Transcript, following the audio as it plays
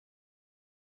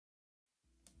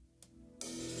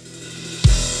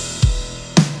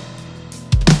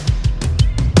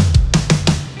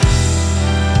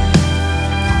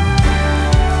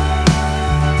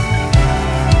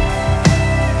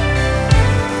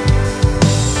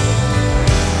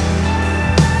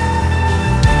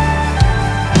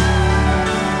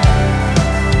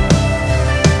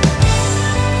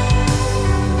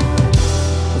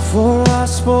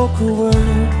a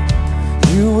word,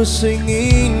 you were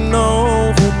singing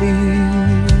over me.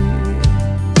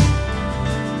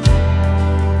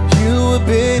 You have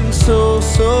been so,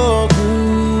 so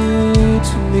good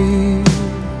to me.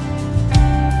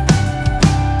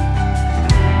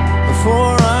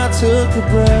 Before I took a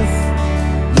breath,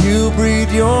 you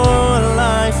breathed your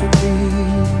life in me.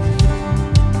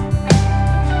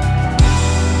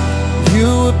 You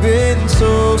have been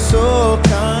so, so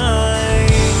kind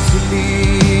to me.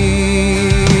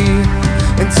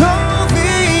 And all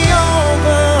the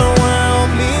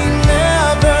overwhelming,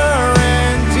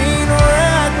 never-ending,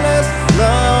 reckless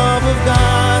love of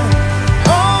God,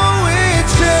 oh, it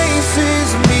chases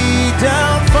me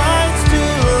down, fights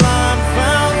till I'm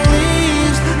found,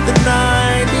 leaves the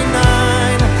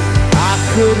 99. I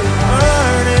couldn't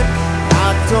earn it, I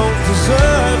don't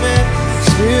deserve it,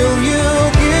 still you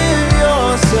give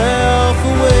yourself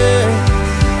away.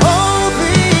 Oh,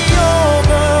 the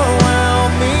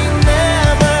overwhelming,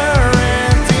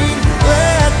 never-ending,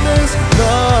 reckless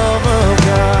love of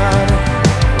God.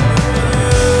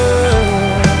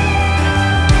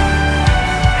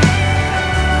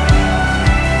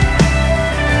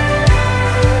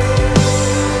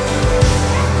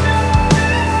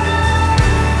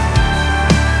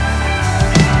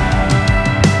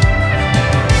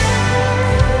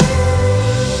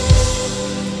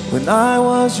 When I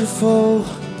was your foe,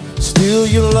 still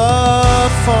your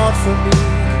love fought for me.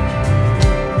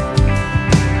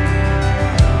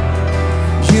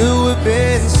 You have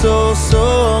been so,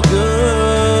 so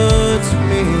good to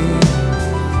me.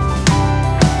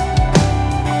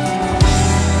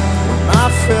 When I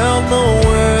felt no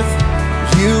worth,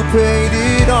 you paid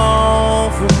it all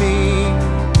for me.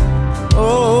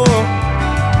 Oh,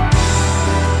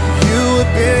 you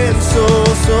have been so,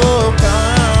 so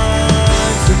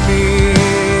kind to me.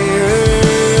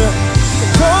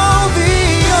 Oh, the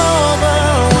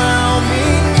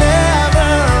overwhelming,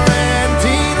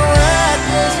 never-ending,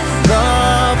 reckless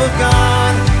love of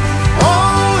God,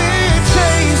 oh, it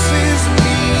chases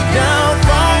me down,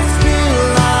 fights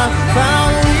till I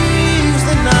found, leaves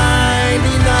the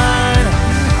 99.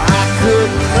 I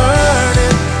couldn't earn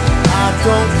it, I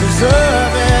don't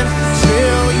deserve it,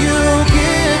 till you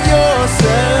give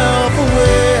yourself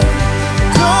away.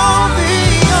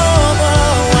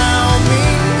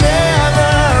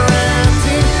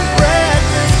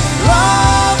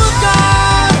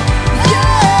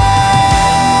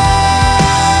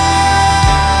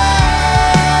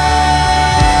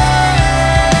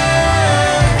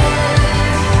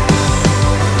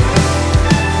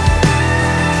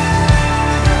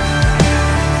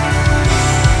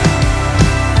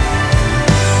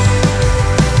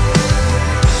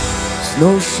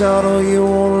 No shadow you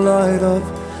won't light up,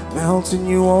 mountain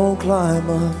you won't climb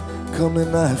up,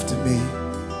 coming after me.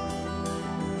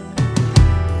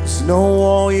 There's no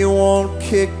wall you won't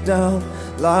kick down,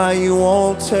 lie you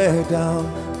won't tear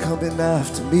down, coming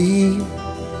after me.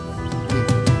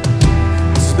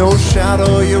 There's no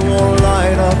shadow you won't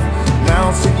light up,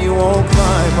 mountain you won't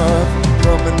climb up,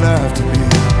 coming after me.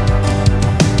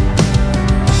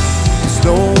 There's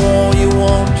no wall you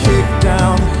won't kick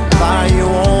down, lie you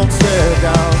won't tear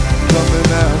down,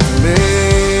 coming after me.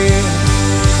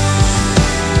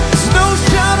 There's no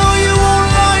shadow you won't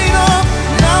light up,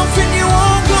 mountain you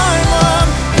won't climb up,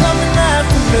 coming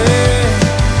after me.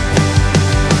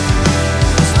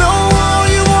 There's no wall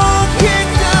you won't kick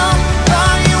down,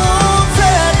 lie you won't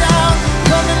tear down,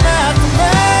 coming after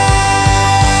me.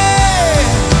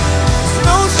 There's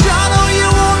no shadow you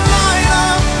won't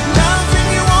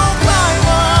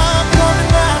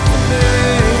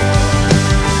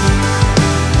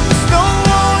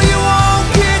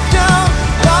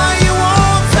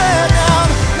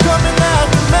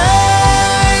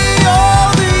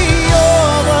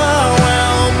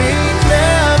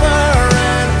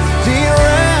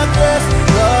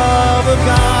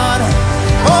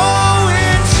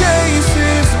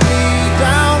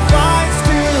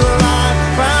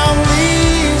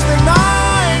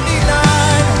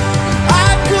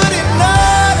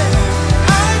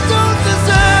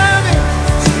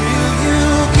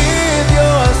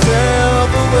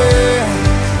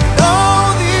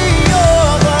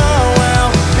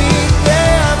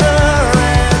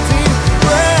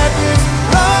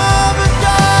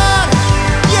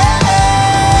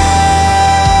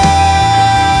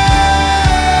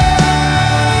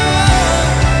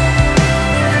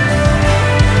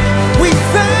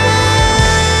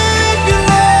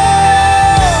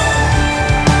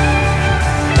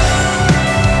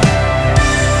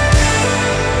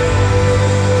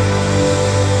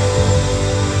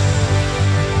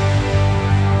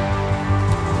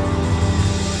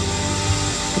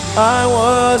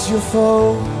your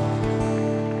foe,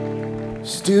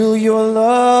 still your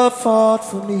love fought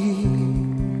for me.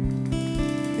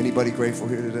 Anybody grateful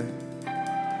here today?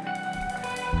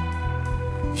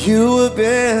 You have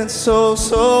been so,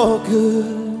 so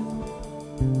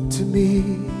good to me.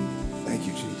 Thank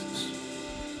you, Jesus.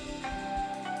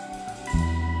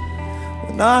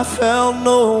 When I found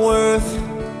no worth,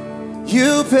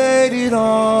 you paid it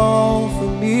all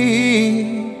for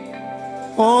me.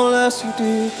 All else you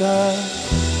did, God.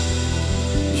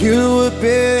 You have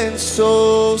been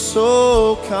so,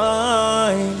 so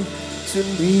kind to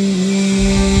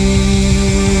me.